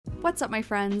What's up, my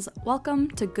friends?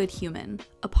 Welcome to Good Human,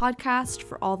 a podcast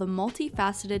for all the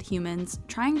multifaceted humans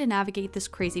trying to navigate this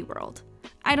crazy world.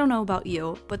 I don't know about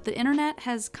you, but the internet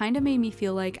has kind of made me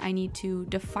feel like I need to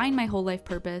define my whole life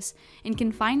purpose and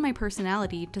confine my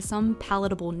personality to some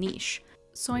palatable niche.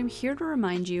 So I'm here to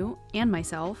remind you, and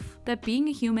myself, that being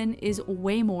a human is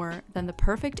way more than the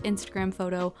perfect Instagram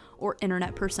photo or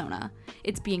internet persona.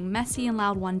 It's being messy and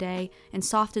loud one day, and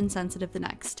soft and sensitive the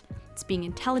next. It's being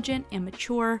intelligent and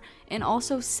mature, and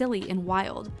also silly and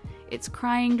wild. It's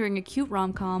crying during a cute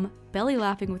rom-com, belly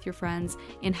laughing with your friends,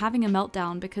 and having a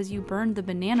meltdown because you burned the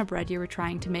banana bread you were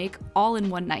trying to make all in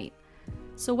one night.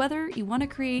 So whether you want to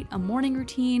create a morning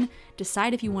routine,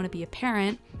 decide if you want to be a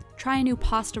parent, try a new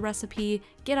pasta recipe,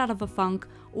 get out of a funk,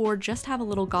 or just have a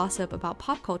little gossip about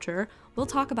pop culture, we'll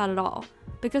talk about it all.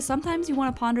 Because sometimes you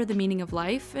want to ponder the meaning of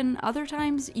life, and other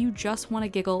times you just want to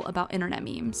giggle about internet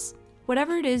memes.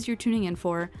 Whatever it is you're tuning in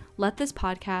for, let this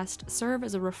podcast serve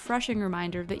as a refreshing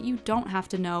reminder that you don't have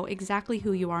to know exactly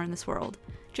who you are in this world.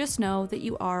 Just know that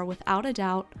you are, without a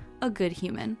doubt, a good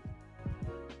human.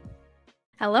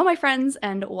 Hello, my friends,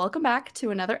 and welcome back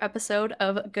to another episode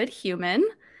of Good Human.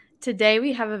 Today,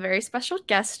 we have a very special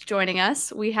guest joining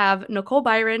us. We have Nicole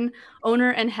Byron, owner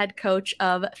and head coach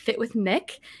of Fit with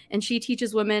Nick, and she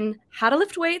teaches women how to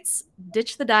lift weights,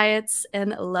 ditch the diets, and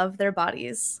love their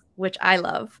bodies, which I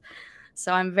love.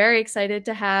 So I'm very excited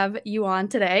to have you on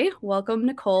today. Welcome,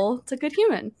 Nicole, to Good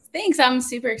Human. Thanks. I'm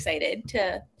super excited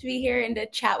to be here and to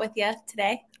chat with you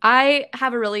today. I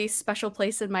have a really special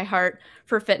place in my heart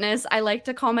for fitness. I like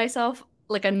to call myself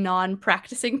like a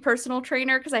non-practicing personal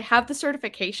trainer because I have the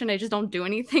certification. I just don't do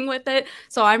anything with it.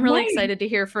 So I'm really excited to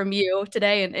hear from you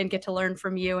today and get to learn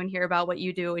from you and hear about what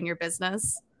you do in your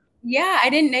business. Yeah, I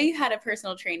didn't know you had a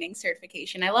personal training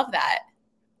certification. I love that.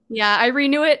 Yeah, I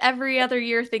renew it every other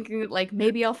year thinking like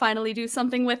maybe I'll finally do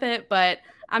something with it, but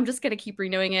I'm just going to keep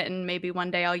renewing it and maybe one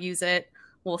day I'll use it.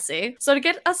 We'll see. So to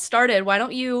get us started, why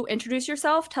don't you introduce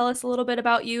yourself? Tell us a little bit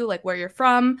about you, like where you're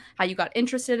from, how you got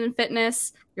interested in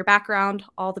fitness, your background,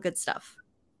 all the good stuff.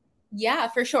 Yeah,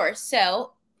 for sure.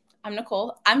 So I'm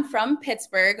Nicole. I'm from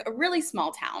Pittsburgh, a really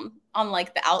small town on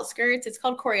like the outskirts. It's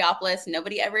called Coraopolis.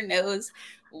 Nobody ever knows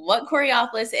what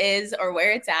Coraopolis is or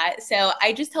where it's at. So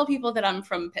I just tell people that I'm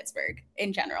from Pittsburgh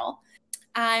in general.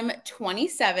 I'm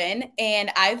 27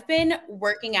 and I've been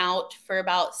working out for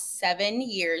about 7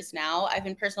 years now. I've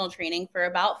been personal training for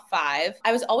about 5.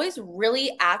 I was always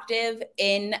really active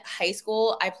in high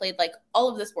school. I played like all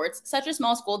of the sports, such a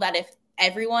small school that if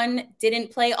everyone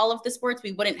didn't play all of the sports,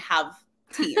 we wouldn't have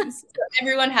teams. So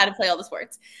everyone had to play all the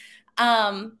sports.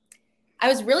 I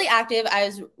was really active. I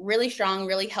was really strong,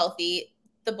 really healthy.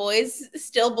 The boys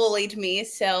still bullied me,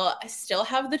 so I still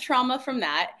have the trauma from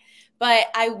that. But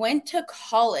I went to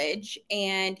college,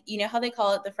 and you know how they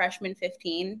call it the freshman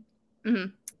 15? Mm-hmm.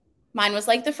 Mine was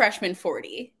like the freshman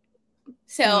 40.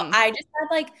 So I just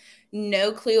had like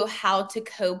no clue how to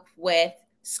cope with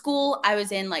school. I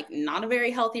was in like not a very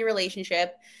healthy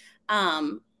relationship.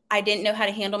 I didn't know how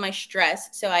to handle my stress.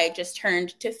 So I just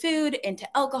turned to food and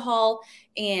to alcohol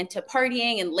and to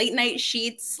partying and late night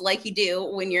sheets like you do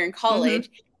when you're in college.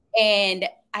 Mm-hmm. And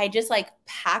I just like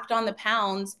packed on the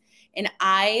pounds. And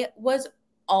I was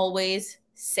always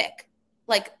sick,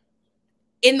 like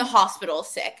in the hospital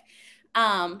sick.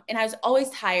 And I was always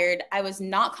tired. I was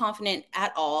not confident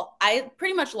at all. I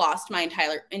pretty much lost my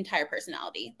entire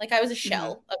personality. Like I was a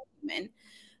shell of a human.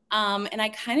 And I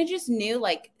kind of just knew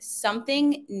like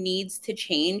something needs to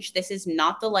change. This is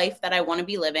not the life that I want to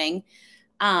be living.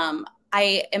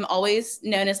 I am always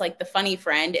known as like the funny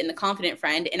friend and the confident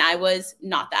friend. And I was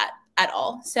not that at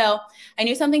all. So I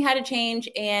knew something had to change.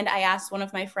 And I asked one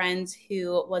of my friends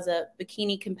who was a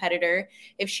bikini competitor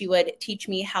if she would teach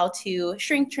me how to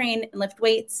shrink train and lift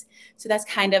weights. So that's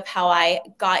kind of how I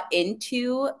got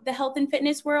into the health and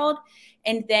fitness world.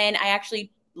 And then I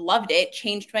actually loved it,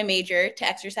 changed my major to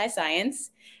exercise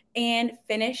science, and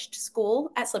finished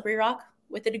school at Slippery Rock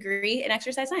with a degree in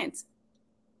exercise science.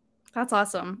 That's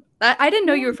awesome. I didn't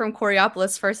know you were from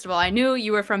Coraopolis, first of all. I knew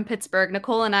you were from Pittsburgh.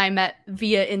 Nicole and I met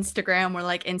via Instagram. We're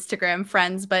like Instagram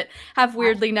friends, but have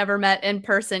weirdly never met in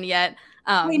person yet.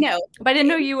 I know. But I didn't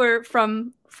know you were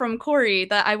from Corey.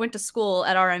 That I went to school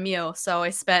at RMU, so I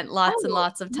spent lots and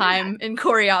lots of time in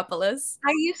Coraopolis.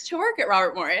 I used to work at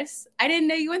Robert Morris. I didn't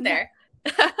know you went there.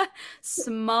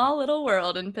 Small little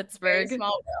world in Pittsburgh. Very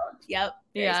small world. Yep.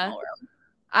 Very small world.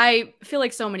 I feel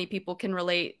like so many people can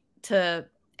relate to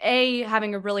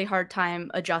having a really hard time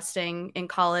adjusting in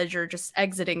college or just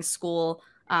exiting school,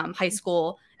 high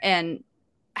school, and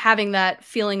having that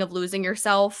feeling of losing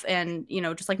yourself and, you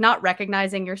know, just like not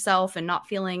recognizing yourself and not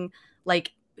feeling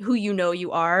like who you know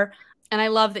you are. And I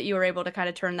love that you were able to kind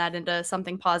of turn that into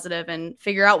something positive and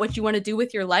figure out what you want to do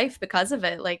with your life because of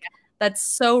it. Like, that's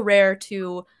so rare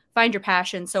to find your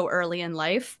passion so early in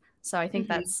life. So I think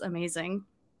Mm-hmm. that's amazing.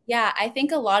 Yeah, I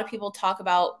think a lot of people talk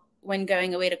about when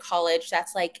going away to college,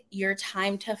 that's like your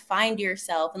time to find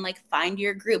yourself and like find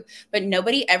your group. But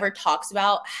nobody ever talks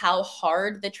about how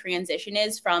hard the transition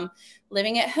is from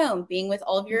living at home, being with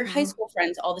all of your high school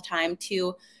friends all the time,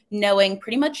 to knowing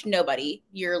pretty much nobody.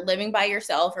 You're living by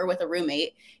yourself or with a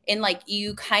roommate. And like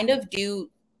you kind of do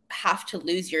have to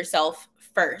lose yourself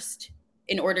first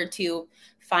in order to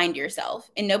find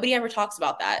yourself. And nobody ever talks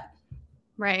about that.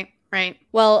 Right, right.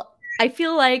 Well, I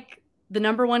feel like the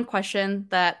number one question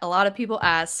that a lot of people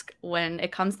ask when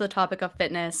it comes to the topic of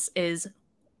fitness is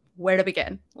where to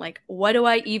begin? Like, what do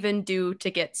I even do to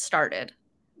get started?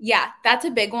 Yeah, that's a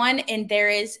big one. And there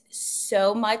is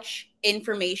so much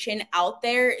information out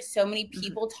there, so many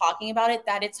people talking about it,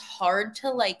 that it's hard to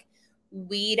like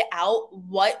weed out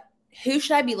who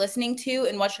should I be listening to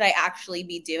and what should I actually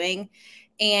be doing.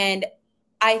 And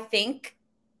I think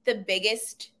the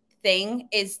biggest thing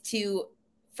is to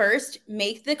first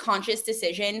make the conscious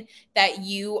decision that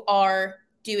you are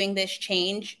doing this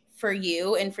change for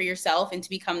you and for yourself and to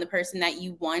become the person that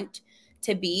you want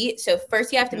to be. So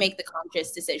first you have to make the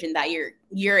conscious decision that you're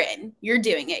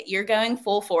doing it. You're going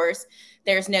full force.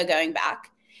 There's no going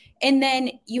back. And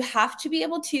then you have to be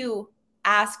able to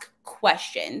ask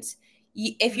questions.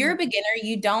 If you're a beginner,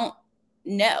 you don't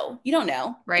know. You don't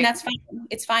know. Right. And that's fine.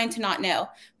 It's fine to not know.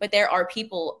 But there are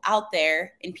people out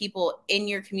there and people in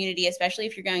your community, especially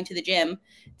if you're going to the gym,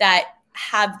 that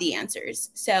have the answers.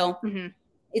 So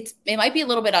it might be a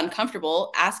little bit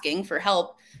uncomfortable asking for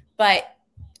help, but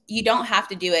you don't have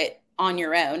to do it on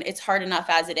your own. It's hard enough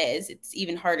as it is. It's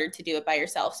even harder to do it by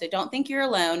yourself. So don't think you're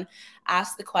alone.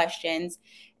 Ask the questions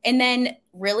and then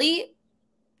really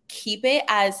keep it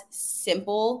as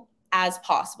simple as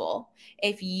possible.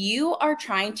 If you are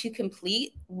trying to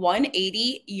complete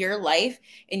 180 your life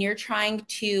and you're trying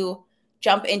to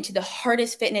jump into the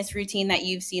hardest fitness routine that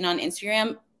you've seen on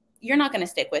Instagram, you're not going to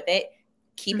stick with it.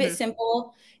 Keep it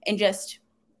simple and just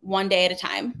one day at a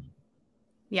time.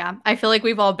 Yeah, I feel like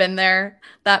we've all been there.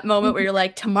 That moment where you're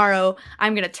like, tomorrow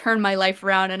I'm going to turn my life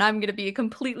around and I'm going to be a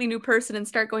completely new person and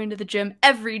start going to the gym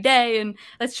every day. And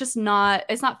that's just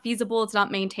it's not feasible. It's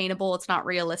not maintainable. It's not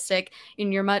realistic.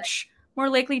 And you're much more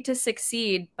likely to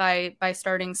succeed by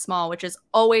starting small, which is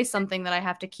always something that I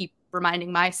have to keep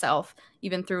reminding myself,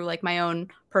 even through like my own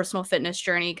personal fitness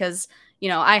journey. Because,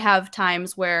 I have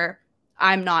times where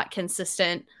I'm not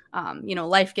consistent.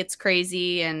 Life gets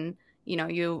crazy and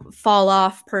you fall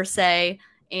off per se,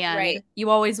 and you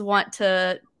always want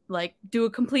to like do a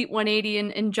complete 180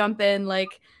 and jump in. Like,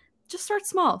 just start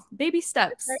small, baby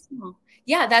steps.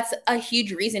 Yeah, that's a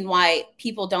huge reason why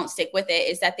people don't stick with it,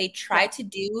 is that they try to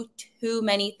do too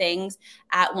many things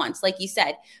at once. Like you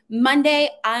said, Monday,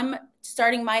 I'm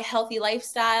starting my healthy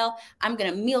lifestyle. I'm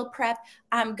going to meal prep.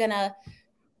 I'm going to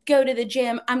go to the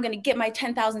gym. I'm going to get my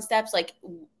 10,000 steps. Like,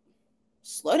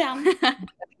 slow down.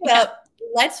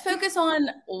 Let's focus on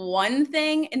one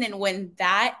thing. And then when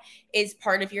that is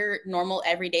part of your normal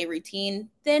everyday routine,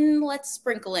 then let's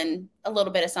sprinkle in a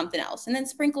little bit of something else, and then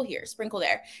sprinkle here, sprinkle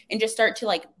there, and just start to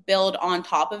like build on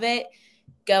top of it.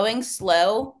 Going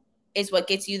slow is what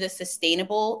gets you the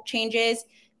sustainable changes.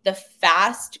 The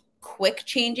fast, quick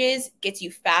changes gets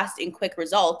you fast and quick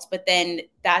results, but then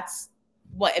that's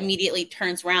what immediately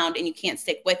turns around and you can't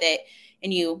stick with it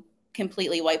and you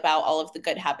completely wipe out all of the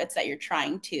good habits that you're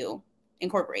trying to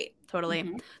incorporate.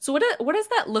 Totally. So what does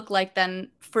that look like then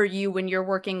for you when you're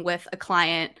working with a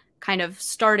client, kind of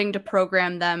starting to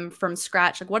program them from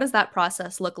scratch? Like, what does that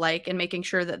process look like, and making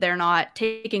sure that they're not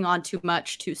taking on too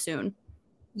much too soon?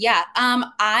 Yeah.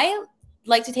 I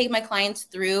like to take my clients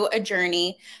through a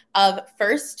journey of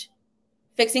first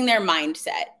fixing their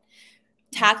mindset,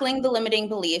 tackling the limiting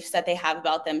beliefs that they have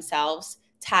about themselves,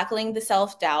 tackling the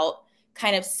self-doubt,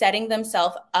 kind of setting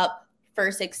themselves up for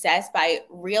success by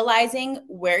realizing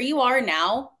where you are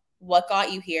now, what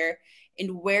got you here,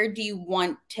 and where do you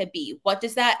want to be? What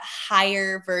does that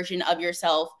higher version of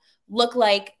yourself look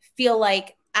like, feel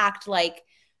like, act like?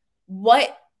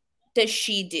 What does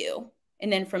she do?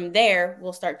 And then from there,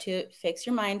 we'll start to fix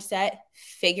your mindset,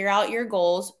 figure out your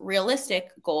goals,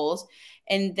 realistic goals,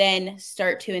 and then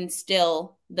start to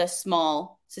instill the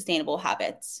small, sustainable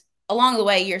habits. Along the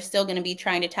way, you're still going to be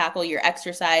trying to tackle your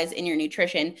exercise and your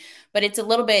nutrition, but it's a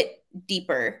little bit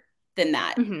deeper than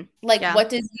that. Like, what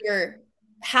does your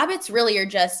habits really are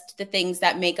just the things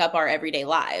that make up our everyday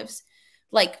lives.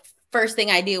 Like, first thing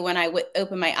I do when I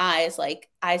open my eyes, like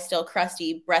eyes still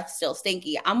crusty, breath still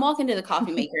stinky, I'm walking to the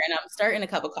coffee maker and I'm starting a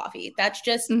cup of coffee. That's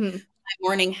just my my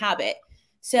morning habit.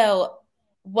 So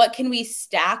what can we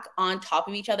stack on top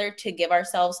of each other to give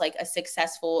ourselves like a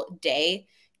successful day,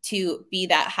 to be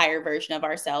that higher version of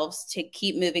ourselves, to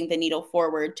keep moving the needle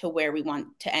forward to where we want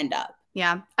to end up?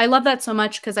 Yeah, I love that so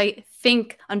much because I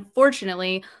think,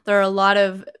 unfortunately, there are a lot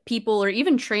of people or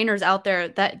even trainers out there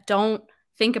that don't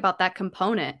think about that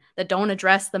component, that don't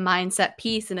address the mindset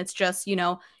piece. And it's just,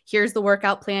 here's the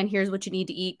workout plan, here's what you need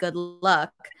to eat, good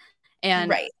luck.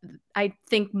 And Right. I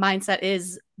think mindset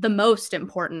is the most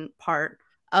important part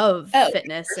of Oh,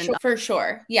 fitness. for And sure, for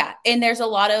sure. Yeah. And there's a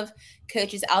lot of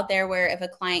coaches out there where if a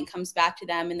client comes back to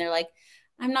them and they're like,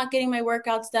 I'm not getting my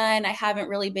workouts done, I haven't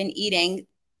really been eating,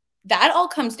 that all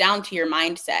comes down to your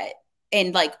mindset.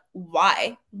 And like,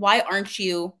 why aren't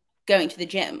you going to the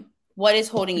gym? What is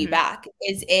holding you back?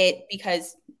 Is it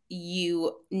because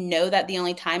you know that the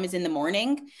only time is in the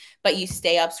morning, but you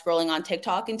stay up scrolling on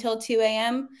TikTok until 2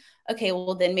 a.m.? Okay,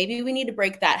 well, then maybe we need to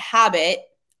break that habit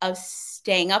of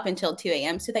staying up until 2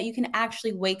 a.m. so that you can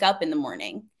actually wake up in the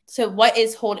morning. So what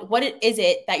is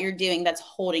it that you're doing that's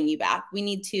holding you back? We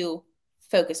need to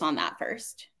focus on that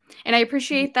first. I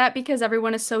appreciate that because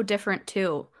everyone is so different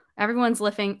too. Everyone's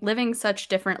living such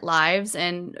different lives,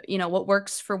 and what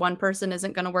works for one person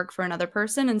isn't going to work for another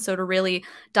person. And so to really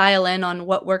dial in on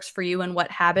what works for you and what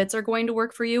habits are going to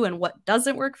work for you and what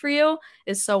doesn't work for you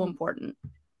is so important.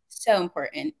 So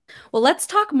important. Well, let's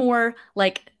talk more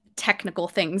like technical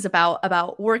things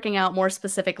about working out, more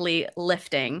specifically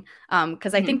lifting,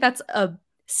 because I think that's a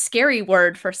scary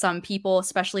word for some people,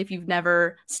 especially if you've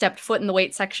never stepped foot in the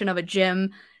weight section of a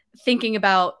gym. Thinking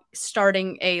about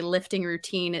starting a lifting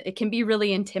routine, it can be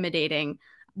really intimidating.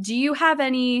 Do you have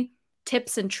any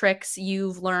tips and tricks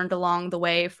you've learned along the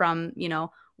way from,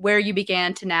 where you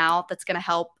began to now that's going to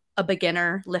help a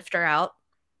beginner lifter out?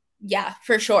 Yeah,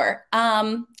 for sure.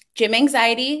 Gym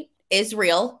anxiety is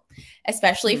real,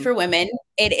 especially for women.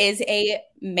 It is a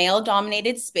male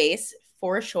dominated space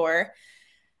for sure.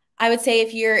 I would say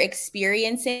if you're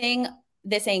experiencing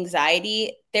this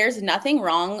anxiety, there's nothing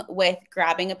wrong with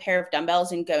grabbing a pair of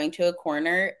dumbbells and going to a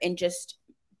corner and just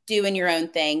doing your own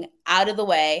thing, out of the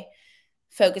way,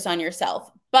 focus on yourself.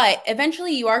 But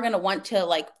eventually you are going to want to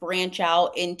like branch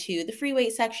out into the free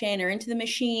weight section or into the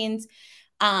machines.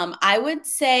 I would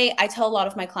say I tell a lot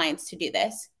of my clients to do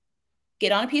this.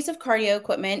 Get on a piece of cardio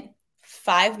equipment,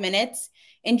 5 minutes,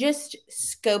 and just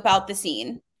scope out the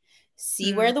scene.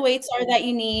 See where the weights are that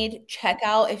you need. Check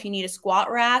out if you need a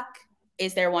squat rack.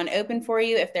 Is there one open for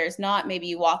you? If there's not, maybe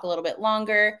you walk a little bit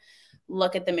longer.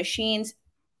 Look at the machines.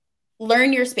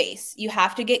 Learn your space. You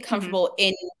have to get comfortable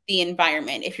in the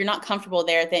environment. If you're not comfortable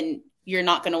there, then you're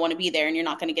not going to want to be there and you're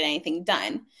not going to get anything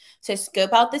done. So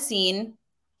scope out the scene.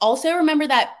 Also remember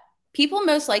that people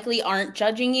most likely aren't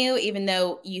judging you, even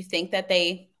though you think that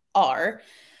they are.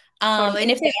 Totally.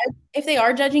 And if they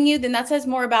are judging you, then that says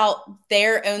more about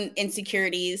their own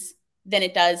insecurities than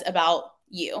it does about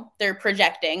you. They're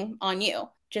projecting on you.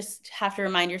 Just have to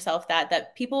remind yourself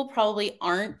that people probably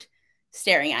aren't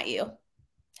staring at you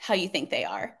how you think they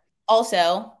are.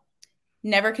 Also,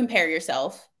 never compare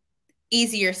yourself.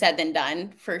 Easier said than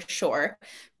done, for sure.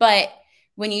 But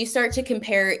when you start to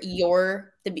compare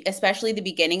especially the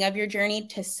beginning of your journey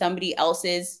to somebody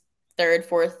else's third,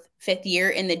 fourth, fifth year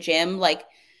in the gym, like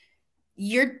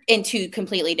you're in two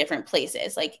completely different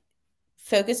places. Like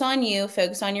focus on you,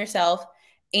 focus on yourself,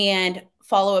 and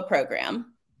follow a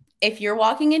program. If you're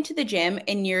walking into the gym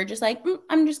and you're just like,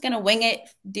 I'm just going to wing it,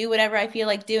 do whatever I feel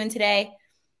like doing today,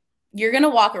 you're going to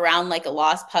walk around like a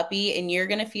lost puppy and you're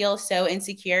going to feel so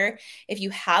insecure. If you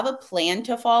have a plan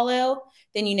to follow,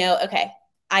 then you know, okay,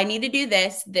 I need to do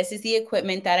this. This is the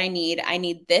equipment that I need. I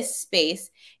need this space.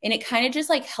 And it kind of just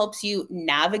like helps you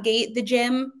navigate the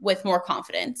gym with more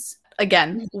confidence.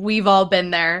 Again, we've all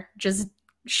been there, just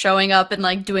showing up and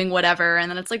like doing whatever.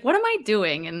 And then it's like, what am I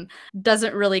doing? And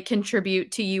doesn't really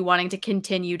contribute to you wanting to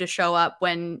continue to show up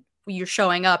when you're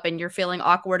showing up and you're feeling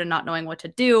awkward and not knowing what to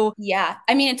do. Yeah.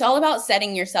 I mean, it's all about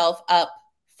setting yourself up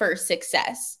for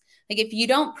success. Like if you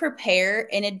don't prepare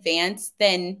in advance,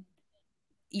 then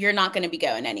you're not going to be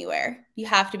going anywhere. You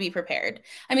have to be prepared.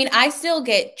 I mean, I still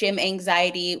get gym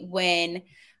anxiety when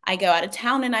I go out of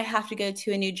town and I have to go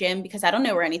to a new gym because I don't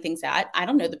know where anything's at. I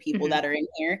don't know the people that are in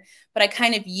here, but I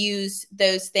kind of use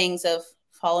those things of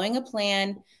following a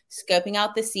plan, scoping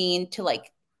out the scene to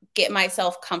like get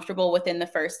myself comfortable within the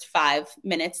first 5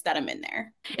 minutes that I'm in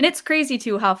there. And it's crazy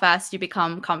too how fast you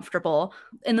become comfortable.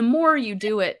 And the more you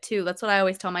do it too, that's what I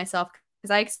always tell myself,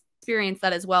 because I experience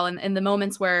that as well. And in the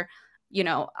moments where,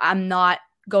 I'm not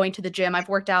going to the gym. I've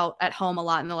worked out at home a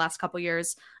lot in the last couple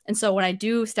years. And so when I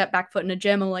do step back foot in a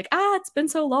gym, I'm like, it's been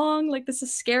so long. Like, this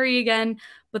is scary again.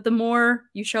 But the more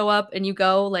you show up and you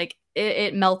go, like,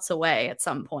 it melts away at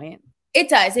some point. It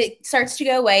does. It starts to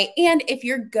go away. And if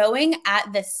you're going at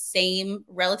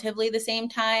relatively the same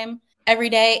time every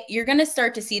day, you're going to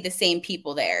start to see the same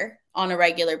people there on a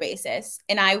regular basis.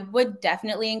 And I would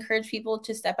definitely encourage people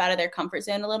to step out of their comfort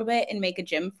zone a little bit and make a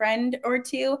gym friend or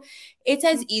two. It's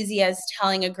as easy as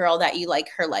telling a girl that you like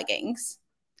her leggings.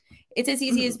 It's as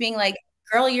easy as being like,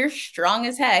 girl, you're strong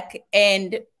as heck,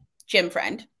 and gym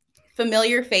friend.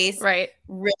 Familiar face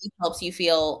really helps you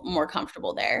feel more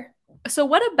comfortable there. So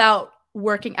what about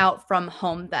working out from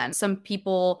home then? Some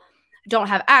people don't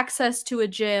have access to a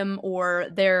gym, or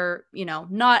they're,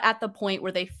 not at the point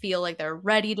where they feel like they're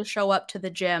ready to show up to the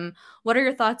gym. What are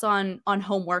your thoughts on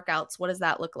home workouts? What does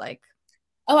that look like?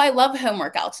 Oh, I love home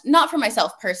workouts. Not for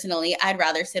myself personally. I'd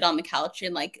rather sit on the couch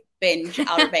and like binge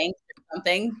Outer Banks or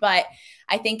something. But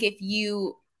I think if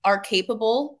you are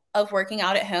capable of working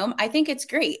out at home, I think it's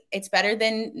great. It's better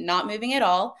than not moving at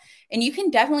all. And you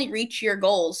can definitely reach your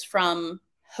goals from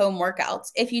home workouts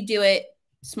if you do it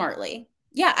smartly.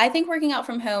 Yeah, I think working out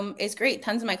from home is great.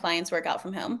 Tons of my clients work out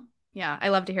from home. Yeah, I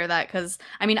love to hear that because,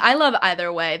 I love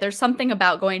either way. There's something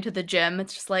about going to the gym.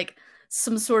 It's just like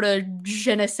some sort of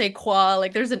je ne sais quoi.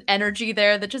 Like, there's an energy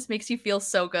there that just makes you feel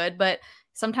so good. But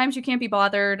sometimes you can't be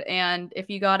bothered. And if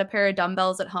you got a pair of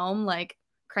dumbbells at home, like,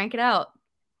 crank it out.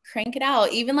 Crank it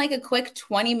out. Even like a quick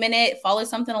 20-minute follow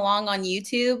something along on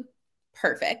YouTube.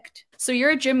 Perfect. So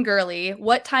you're a gym girly.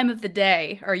 What time of the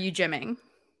day are you gymming?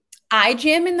 I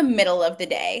gym in the middle of the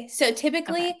day. So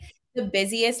typically the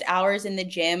busiest hours in the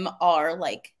gym are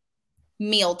like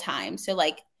meal time. So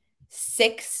like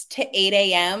 6 to 8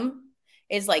 a.m.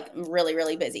 is like really,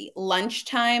 really busy.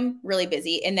 Lunchtime, really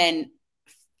busy. And then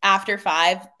after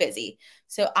 5, busy.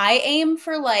 So I aim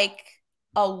for like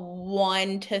a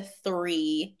 1 to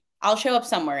 3. I'll show up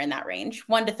somewhere in that range,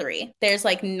 1 to 3. There's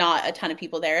like not a ton of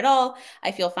people there at all.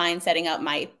 I feel fine setting up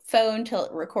my phone to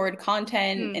record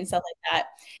content and stuff like that.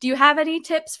 Do you have any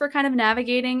tips for kind of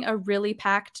navigating a really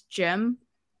packed gym?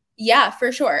 Yeah,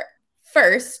 for sure.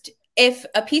 First, if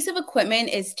a piece of equipment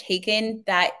is taken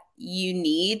that you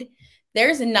need,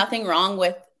 there's nothing wrong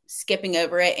with skipping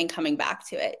over it and coming back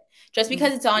to it. Just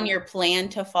because it's on your plan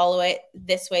to follow it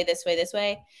this way, this way, this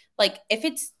way. Like if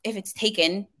it's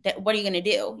taken, what are you going to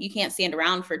do? You can't stand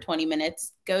around for 20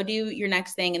 minutes. Go do your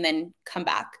next thing and then come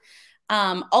back.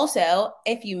 Also,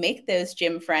 if you make those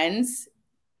gym friends,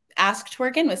 ask to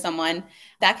work in with someone.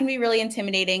 That can be really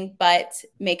intimidating, but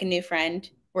make a new friend,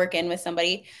 work in with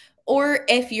somebody. Or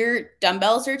if your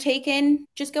dumbbells are taken,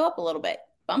 just go up a little bit.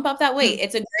 Bump up that weight.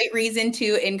 It's a great reason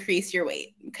to increase your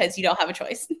weight because you don't have a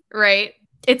choice. Right.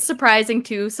 It's surprising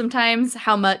too sometimes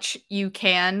how much you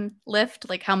can lift,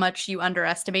 like how much you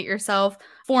underestimate yourself.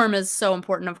 Form is so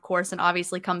important, of course, and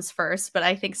obviously comes first. But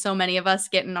I think so many of us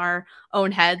get in our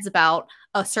own heads about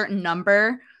a certain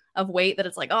number of weight that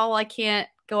it's like, oh, I can't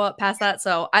go up past that.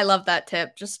 So I love that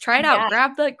tip. Just try it out.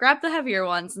 Grab the heavier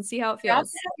ones and see how it feels. Grab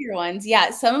the heavier ones. Yeah.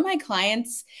 Some of my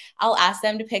clients, I'll ask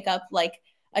them to pick up like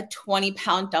a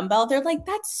 20-pound dumbbell. They're like,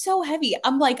 that's so heavy.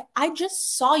 I'm like, I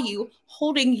just saw you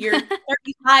holding your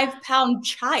 35-pound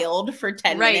child for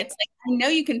 10 minutes. Like, I know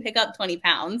you can pick up 20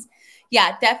 pounds.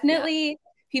 Yeah, definitely.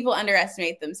 People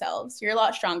underestimate themselves. You're a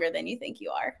lot stronger than you think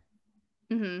you are.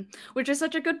 Which is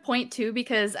such a good point too,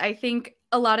 because I think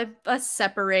a lot of us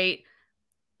separate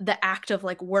the act of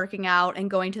like working out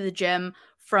and going to the gym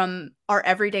from our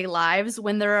everyday lives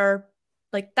when there are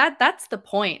like that's the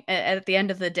point at the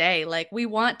end of the day. Like, we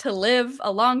want to live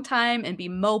a long time and be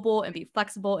mobile and be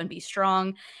flexible and be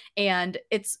strong. And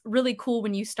it's really cool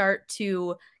when you start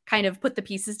to kind of put the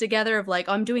pieces together of like,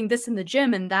 oh, I'm doing this in the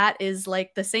gym and that is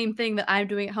like the same thing that I'm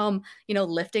doing at home,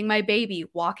 lifting my baby,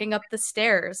 walking up the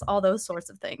stairs, all those sorts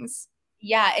of things.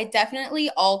 Yeah, it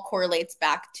definitely all correlates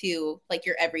back to like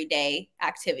your everyday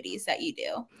activities that you do.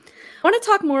 I want to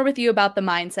talk more with you about the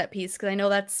mindset piece because I know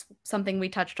that's something we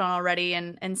touched on already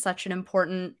and such an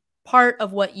important part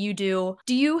of what you do.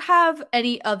 Do you have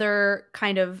any other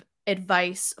kind of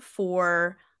advice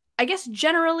for, I guess,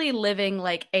 generally living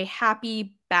like a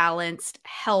happy, balanced,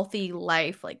 healthy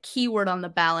life? Like, keyword on the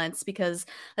balance, because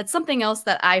that's something else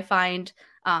that I find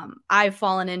I've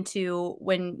fallen into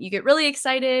when you get really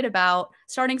excited about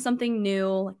starting something new,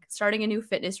 like starting a new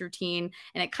fitness routine,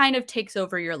 and it kind of takes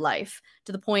over your life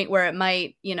to the point where it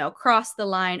might, cross the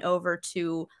line over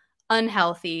to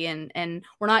unhealthy and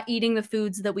we're not eating the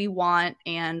foods that we want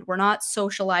and we're not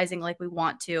socializing like we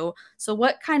want to. So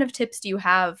what kind of tips do you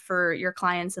have for your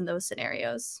clients in those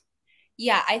scenarios?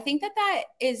 Yeah, I think that that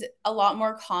is a lot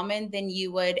more common than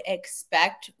you would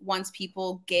expect. Once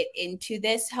people get into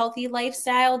this healthy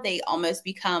lifestyle, they almost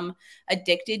become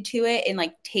addicted to it and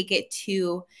like take it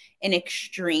to an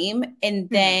extreme. And Mhm.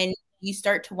 then you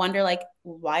start to wonder, like,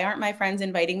 why aren't my friends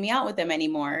inviting me out with them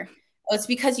anymore? Oh, it's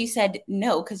because you said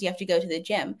no, because you have to go to the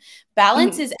gym.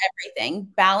 Balance Mhm. is everything.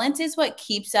 Balance is what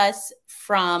keeps us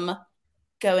from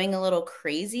going a little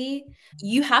crazy.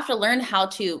 You have to learn how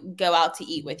to go out to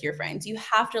eat with your friends. You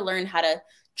have to learn how to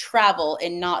travel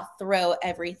and not throw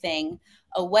everything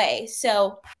away.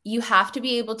 So you have to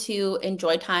be able to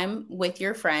enjoy time with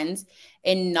your friends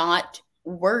and not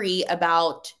worry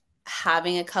about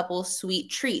having a couple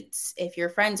sweet treats if your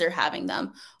friends are having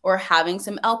them, or having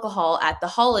some alcohol at the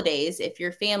holidays if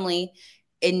your family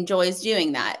enjoys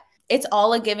doing that. It's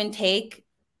all a give and take,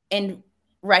 and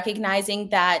recognizing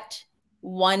that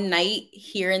one night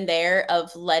here and there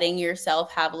of letting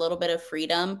yourself have a little bit of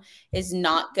freedom is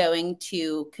not going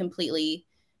to completely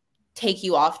take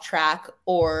you off track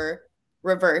or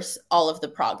reverse all of the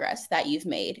progress that you've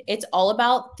made. It's all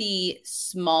about the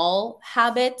small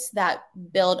habits that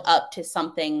build up to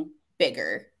something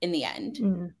bigger in the end.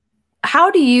 Mm. How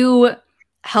do you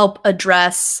help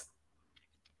address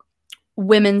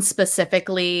women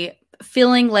specifically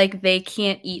feeling like they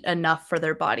can't eat enough for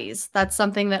their bodies? That's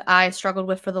something that I struggled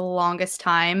with for the longest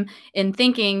time, in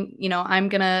thinking, I'm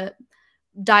going to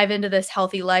dive into this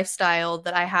healthy lifestyle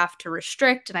that I have to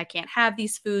restrict and I can't have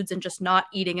these foods, and just not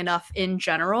eating enough in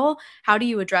general. How do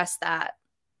you address that?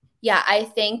 Yeah, I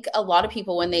think a lot of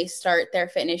people, when they start their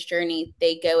fitness journey,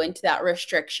 they go into that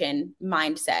restriction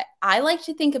mindset. I like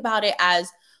to think about it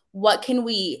as, what can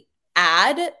we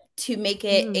add to make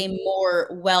it Mm. a more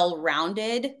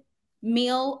well-rounded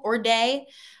meal or day?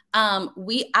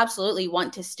 We absolutely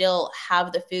want to still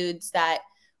have the foods that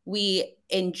we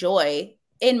enjoy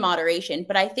in moderation,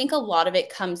 but I think a lot of it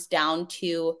comes down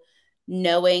to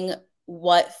knowing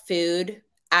what food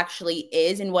actually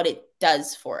is and what it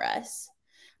does for us.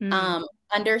 Mm. um,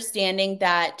 Understanding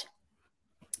that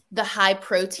the high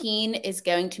protein is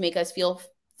going to make us feel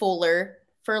fuller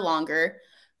for longer.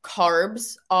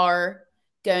 Carbs are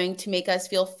going to make us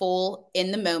feel full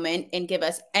in the moment and give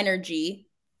us energy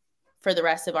for the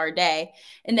rest of our day.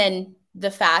 And then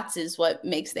the fats is what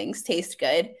makes things taste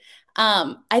good.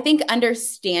 I think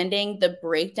understanding the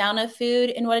breakdown of food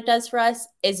and what it does for us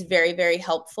is very, very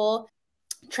helpful.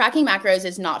 Tracking macros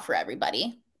is not for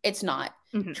everybody. It's not.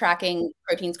 Mhm. Tracking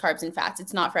proteins, carbs, and fats,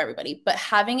 it's not for everybody. But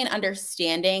having an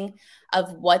understanding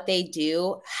of what they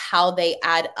do, how they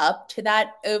add up to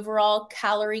that overall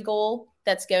calorie goal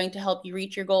that's going to help you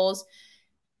reach your goals,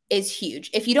 is huge.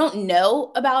 If you don't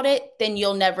know about it, then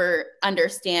you'll never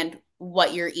understand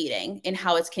what you're eating and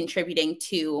how it's contributing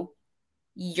to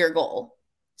your goal.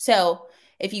 So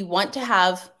if you want to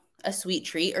have a sweet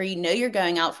treat, or you're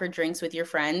going out for drinks with your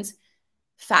friends,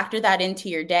 factor that into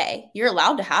your day. You're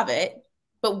allowed to have it,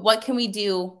 but what can we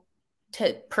do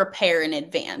to prepare in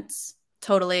advance?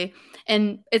 Totally.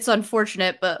 And it's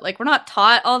unfortunate, but like, we're not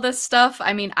taught all this stuff.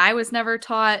 I mean, I was never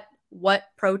taught what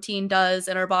protein does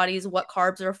in our bodies, what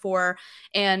carbs are for.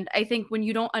 And I think when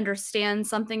you don't understand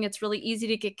something, it's really easy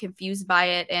to get confused by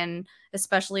it. And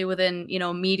especially within,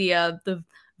 media, the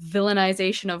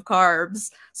villainization of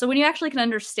carbs. So when you actually can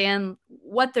understand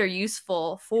what they're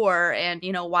useful for, and,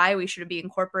 why we should be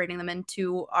incorporating them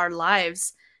into our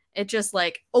lives, it just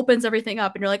like opens everything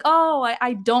up, and you're like, oh,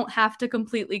 I don't have to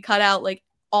completely cut out like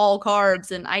all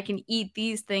carbs, and I can eat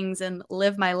these things and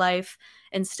live my life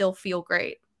and still feel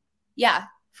great. Yeah,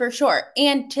 for sure.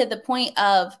 And to the point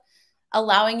of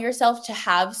allowing yourself to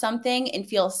have something and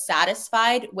feel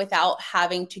satisfied without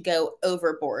having to go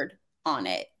overboard on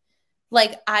it.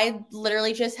 Like, I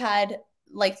literally just had,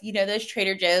 like, those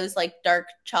Trader Joe's like dark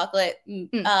chocolate Mm,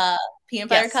 peanut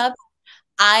butter yes. cups.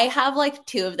 I have like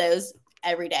two of those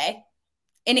every day,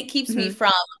 and it keeps me Hmm.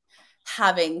 from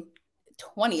having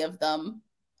 20 of them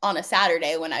on a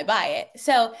Saturday when I buy it.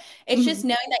 So it's Hmm. just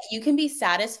knowing that you can be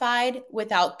satisfied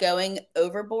without going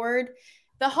overboard.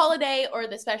 The holiday or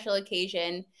the special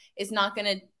occasion is not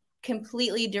going to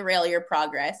completely derail your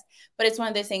progress, but it's one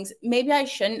of those things. Maybe I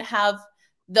shouldn't have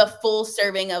the full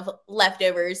serving of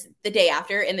leftovers the day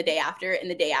after and the day after and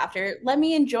the day after. Let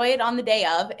me enjoy it on the day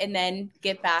of, and then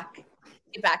get back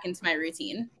into my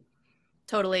routine.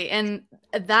 Totally. And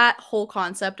that whole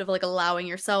concept of like allowing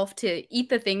yourself to eat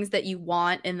the things that you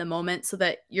want in the moment so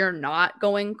that you're not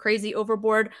going crazy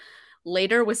overboard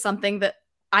later was something that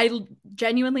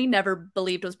genuinely never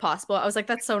believed was possible. I was like,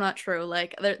 that's so not true.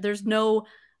 Like, there's no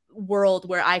world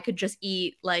where I could just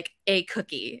eat like a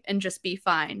cookie and just be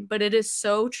fine. But it is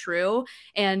so true.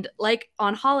 And like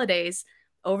on holidays,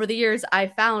 over the years, I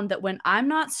found that when I'm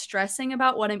not stressing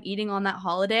about what I'm eating on that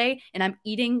holiday and I'm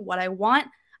eating what I want,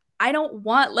 I don't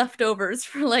want leftovers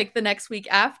for like the next week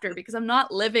after, because I'm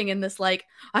not living in this like,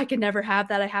 I can never have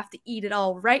that. I have to eat it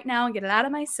all right now and get it out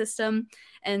of my system.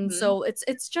 And so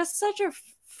it's just such a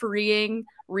freeing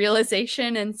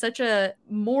realization and such a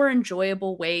more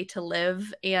enjoyable way to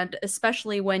live. And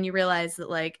especially when you realize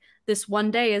that like this one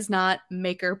day is not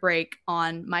make or break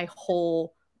on my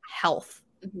whole health.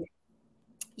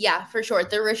 Yeah, for sure.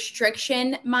 The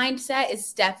restriction mindset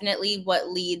is definitely what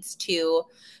leads to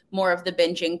more of the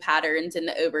binging patterns and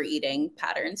the overeating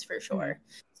patterns, for sure.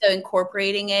 So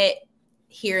incorporating it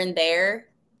here and there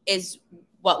is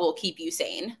what will keep you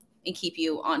sane and keep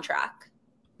you on track.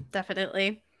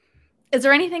 Definitely. Is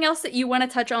there anything else that you want to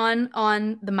touch on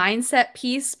the mindset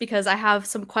piece? Because I have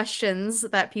some questions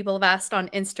that people have asked on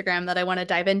Instagram that I want to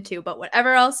dive into, but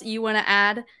whatever else you want to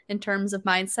add in terms of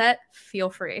mindset, feel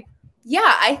free.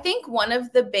 Yeah, I think one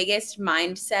of the biggest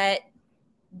mindset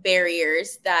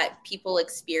barriers that people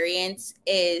experience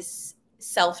is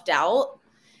self-doubt.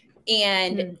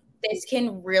 And this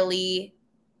can really,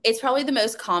 it's probably the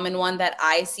most common one that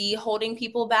I see holding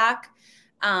people back.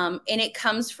 And it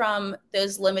comes from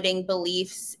those limiting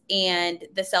beliefs and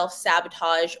the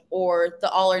self-sabotage or the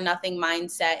all or nothing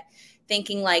mindset,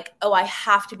 thinking like, oh, I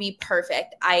have to be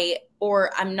perfect.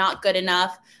 Or I'm not good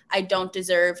enough. I don't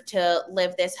deserve to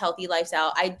live this healthy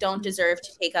lifestyle. I don't deserve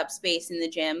to take up space in the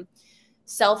gym.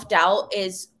 Self-doubt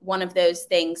is one of those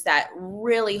things that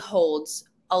really holds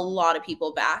a lot of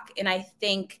people back. And I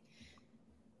think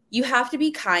you have to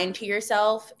be kind to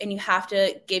yourself and you have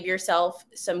to give yourself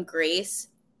some grace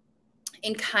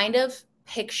and kind of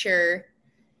picture,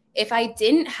 if I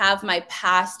didn't have my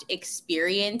past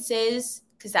experiences,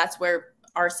 because that's where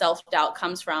our self-doubt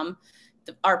comes from,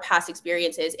 our past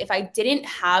experiences. If I didn't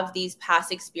have these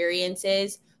past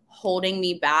experiences holding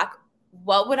me back,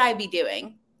 what would I be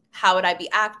doing? How would I be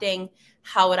acting?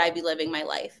 How would I be living my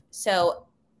life? So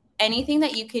anything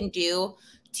that you can do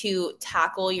to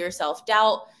tackle your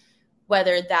self-doubt,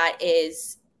 whether that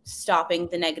is stopping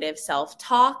the negative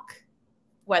self-talk,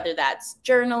 whether that's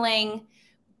journaling,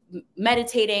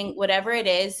 meditating, whatever it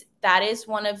is, that is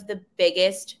one of the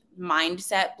biggest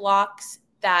mindset blocks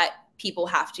that people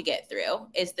have to get through,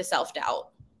 is the self-doubt.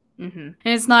 And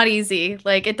it's not easy.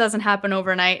 Like, it doesn't happen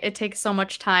overnight. It takes so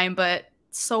much time, but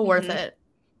so worth it.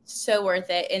 So worth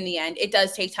it in the end. It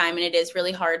does take time and it is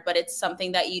really hard, but it's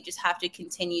something that you just have to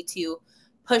continue to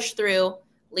push through,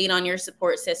 lean on your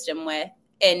support system with,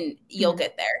 and you'll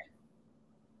get there.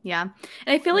 Yeah. And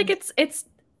I feel like it's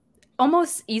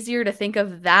almost easier to think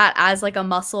of that as like a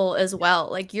muscle as well.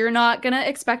 Like, you're not going to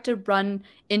expect to run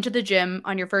into the gym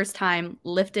on your first time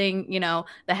lifting, you know,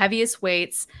 the heaviest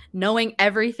weights, knowing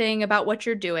everything about what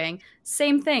you're doing.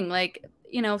 Same thing. Like,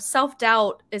 you know,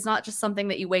 self-doubt is not just something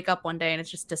that you wake up one day and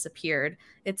it's just disappeared.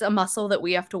 It's a muscle that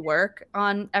we have to work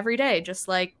on every day, just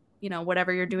like, you know,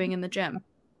 whatever you're doing in the gym.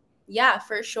 Yeah,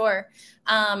 for sure.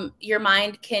 Your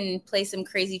mind can play some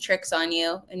crazy tricks on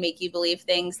you and make you believe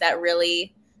things that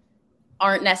really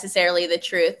aren't necessarily the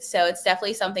truth. So it's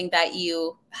definitely something that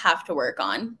you have to work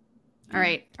on. All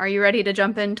right. Are you ready to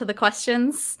jump into the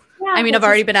questions? Yeah, I mean, I've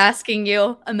already been asking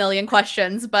you a million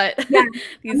questions, but yeah,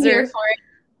 these are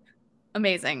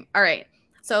amazing. All right.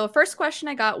 So first question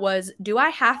I got was, do I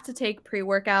have to take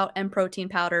pre-workout and protein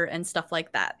powder and stuff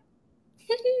like that?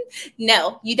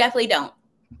 No, you definitely don't.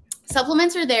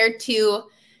 Supplements are there to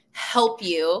help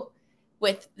you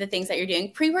with the things that you're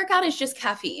doing. Pre-workout is just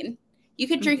caffeine. You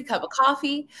could drink a cup of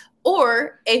coffee,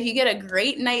 or if you get a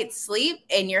great night's sleep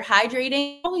and you're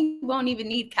hydrating, you won't even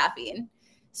need caffeine.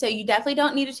 So you definitely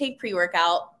don't need to take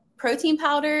pre-workout. Protein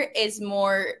powder is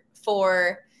more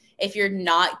for if you're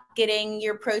not getting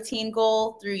your protein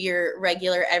goal through your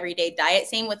regular everyday diet.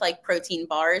 Same with like protein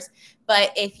bars.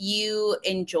 But if you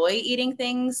enjoy eating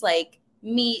things like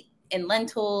meat and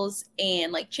lentils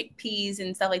and like chickpeas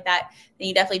and stuff like that, then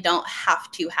you definitely don't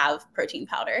have to have protein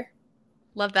powder.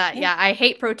 Love that. Yeah, I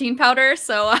hate protein powder,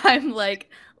 so I'm like,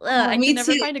 I can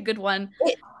never find a good one.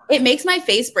 It makes my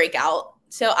face break out,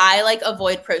 so I like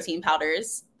avoid protein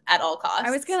powders at all costs.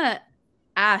 I was gonna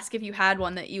ask if you had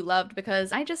one that you loved,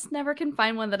 because I just never can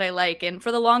find one that I like. And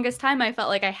for the longest time, I felt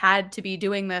like I had to be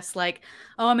doing this. Like,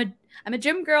 oh, I'm a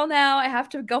gym girl now. I have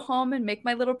to go home and make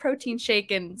my little protein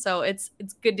shake. And so it's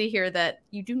good to hear that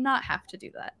you do not have to do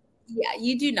that. Yeah,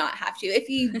 you do not have to. If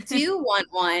you do want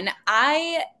one,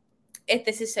 if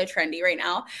this is so trendy right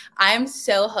now, I'm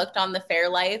so hooked on the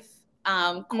Fairlife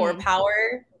Core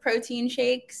Power protein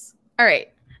shakes. All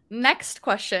right. Next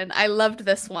question. I loved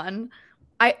this one.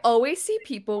 I always see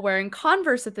people wearing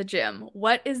Converse at the gym.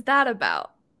 What is that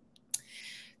about?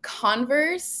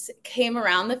 Converse came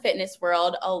around the fitness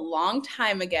world a long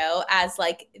time ago as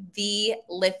like the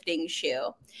lifting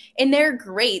shoe. And they're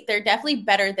great. They're definitely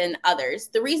better than others.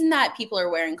 The reason that people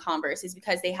are wearing Converse is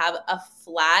because they have a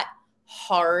flat,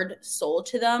 hard sole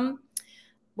to them.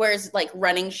 Whereas like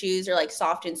running shoes are like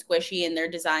soft and squishy and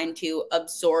they're designed to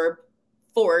absorb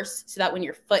force so that when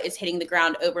your foot is hitting the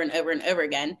ground over and over and over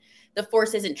again, the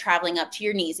force isn't traveling up to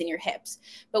your knees and your hips.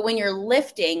 But when you're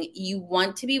lifting, you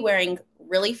want to be wearing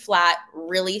really flat,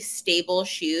 really stable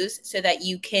shoes so that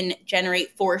you can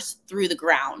generate force through the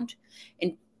ground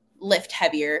and lift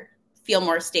heavier, feel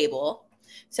more stable.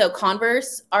 So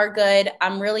Converse are good.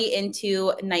 I'm really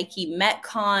into Nike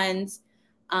Metcons.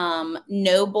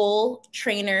 Noble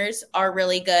trainers are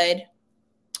really good,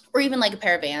 or even like a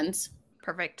pair of Vans.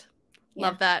 Perfect. Yeah.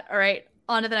 Love that. All right,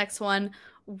 on to the next one.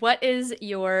 What is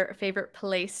your favorite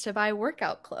place to buy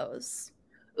workout clothes?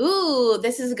 Ooh,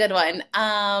 this is a good one.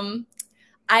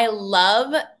 I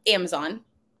love Amazon.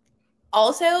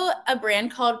 Also, a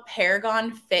brand called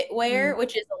Paragon Fitwear,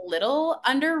 which is a little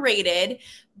underrated,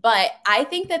 but I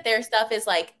think that their stuff is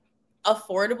like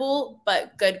affordable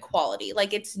but good quality.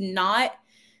 Like it's not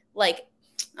like,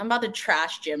 I'm about to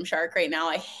trash Gymshark right now.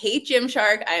 I hate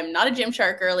Gymshark. I am not a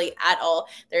Gymshark girly at all.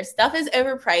 Their stuff is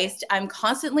overpriced. I'm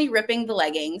constantly ripping the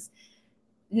leggings.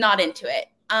 Not into it.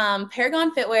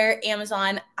 Paragon Fitwear,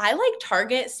 Amazon. I like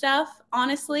Target stuff,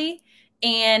 honestly.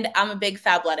 And I'm a big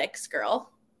Fabletics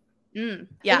girl.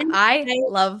 Yeah, I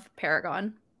love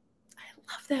Paragon.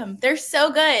 I love them. They're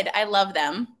so good. I love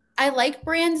them. I like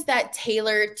brands that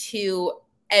tailor to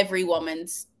every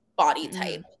woman's body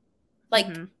type. Like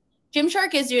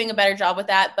Gymshark is doing a better job with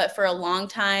that, but for a long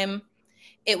time,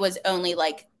 it was only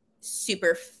like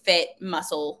super fit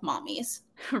muscle mommies.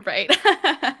 Right.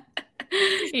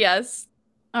 Yes.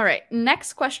 All right.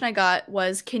 Next question I got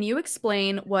was, can you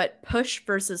explain what push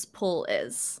versus pull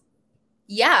is?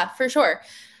 Yeah, for sure.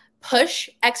 Push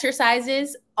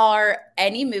exercises are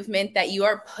any movement that you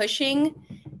are pushing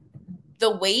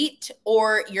the weight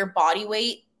or your body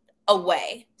weight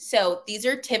away. So these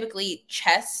are typically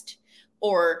chest,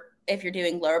 or if you're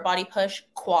doing lower body push,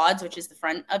 quads, which is the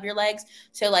front of your legs.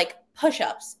 So like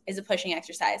push-ups is a pushing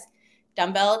exercise.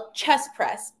 Dumbbell chest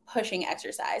press, pushing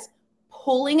exercise.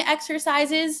 Pulling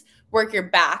exercises work your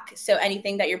back. So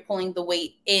anything that you're pulling the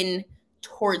weight in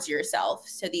towards yourself.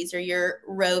 So these are your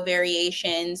row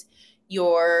variations,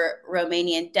 your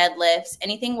Romanian deadlifts,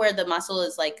 anything where the muscle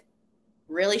is like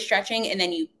really stretching and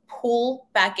then you pull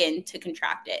back in to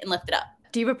contract it and lift it up.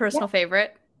 Do you have a personal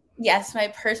favorite? Yes, my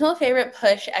personal favorite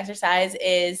push exercise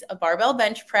is a barbell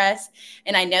bench press.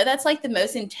 And I know that's like the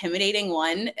most intimidating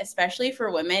one, especially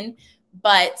for women.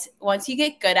 But once you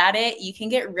get good at it, you can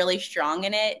get really strong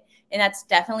in it. And that's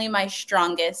definitely my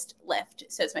strongest lift.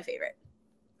 So it's my favorite.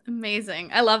 Amazing.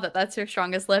 I love that that's your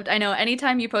strongest lift. I know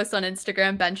anytime you post on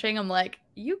Instagram benching, I'm like,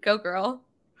 you go, girl.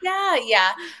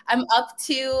 Yeah. I'm up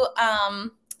to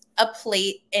a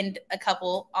plate and a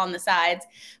couple on the sides.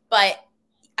 But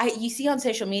you see on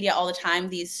social media all the time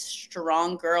these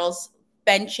strong girls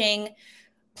benching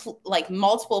like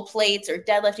multiple plates or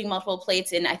deadlifting multiple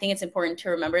plates. And I think it's important to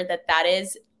remember that that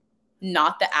is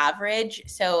not the average.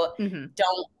 So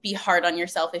don't be hard on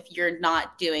yourself if you're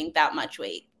not doing that much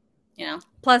weight, you know?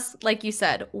 Plus, like you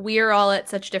said, we're all at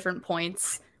such different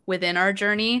points within our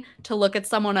journey. To look at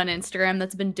someone on Instagram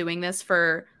that's been doing this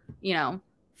for,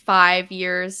 5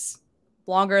 years,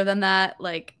 longer than that,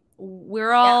 like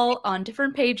we're all on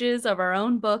different pages of our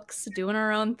own books, doing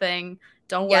our own thing.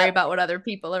 Don't worry about what other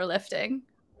people are lifting.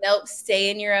 Nope.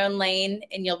 Stay in your own lane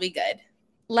and you'll be good.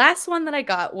 Last one that I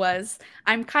got was,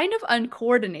 I'm kind of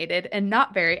uncoordinated and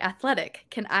not very athletic.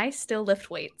 Can I still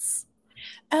lift weights?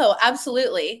 Oh,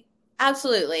 absolutely.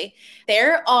 Absolutely.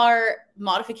 There are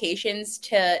modifications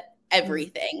to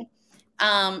everything.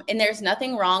 And there's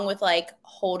nothing wrong with like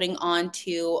holding on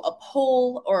to a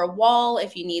pole or a wall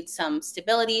if you need some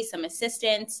stability, some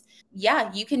assistance.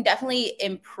 Yeah, you can definitely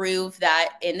improve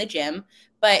that in the gym.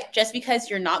 But just because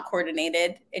you're not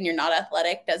coordinated and you're not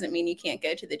athletic doesn't mean you can't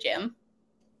go to the gym.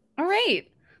 All right.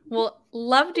 Well,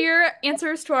 loved your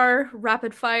answers to our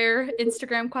rapid fire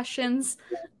Instagram questions.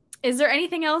 Is there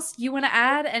anything else you want to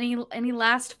add? Any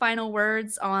last final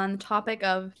words on the topic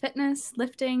of fitness,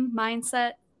 lifting,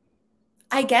 mindset?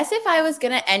 I guess if I was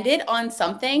going to end it on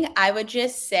something, I would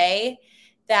just say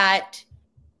that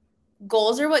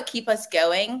goals are what keep us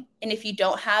going. And if you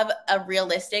don't have a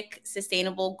realistic,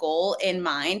 sustainable goal in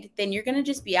mind, then you're going to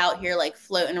just be out here like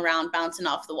floating around, bouncing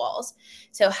off the walls.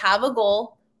 So have a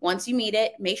goal. Once you meet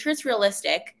it, make sure it's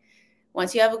realistic.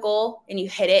 Once you have a goal and you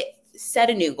hit it, set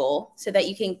a new goal so that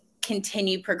you can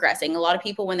continue progressing. A lot of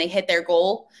people, when they hit their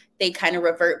goal, they kind of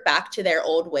revert back to their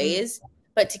old ways.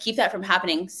 But to keep that from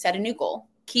happening, set a new goal.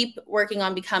 Keep working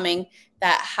on becoming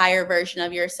that higher version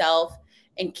of yourself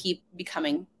and keep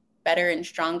becoming better and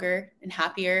stronger and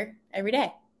happier every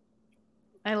day.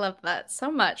 I love that so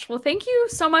much. Well, thank you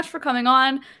so much for coming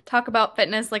on. Talk about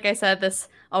fitness. Like I said, this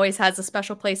always has a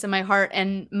special place in my heart,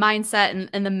 and mindset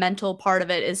and the mental part of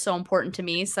it is so important to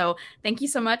me. So thank you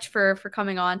so much for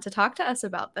coming on to talk to us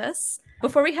about this.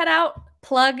 Before we head out,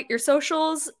 plug your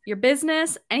socials, your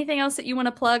business, anything else that you want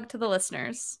to plug to the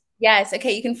listeners. Yes.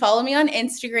 Okay. You can follow me on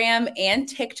Instagram and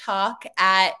TikTok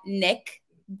at Nick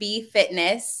B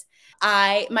Fitness.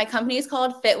 My company is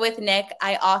called Fit with Nick.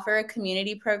 I offer a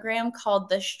community program called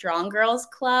the Strong Girls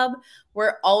Club.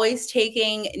 We're always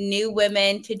taking new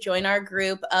women to join our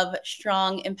group of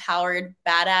strong, empowered,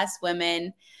 badass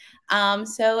women.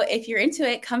 So if you're into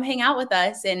it, come hang out with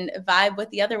us and vibe with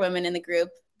the other women in the group.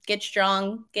 Get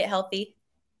strong, get healthy.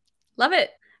 Love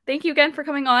it. Thank you again for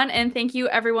coming on, and thank you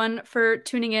everyone for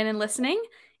tuning in and listening.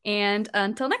 And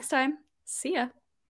until next time, see ya.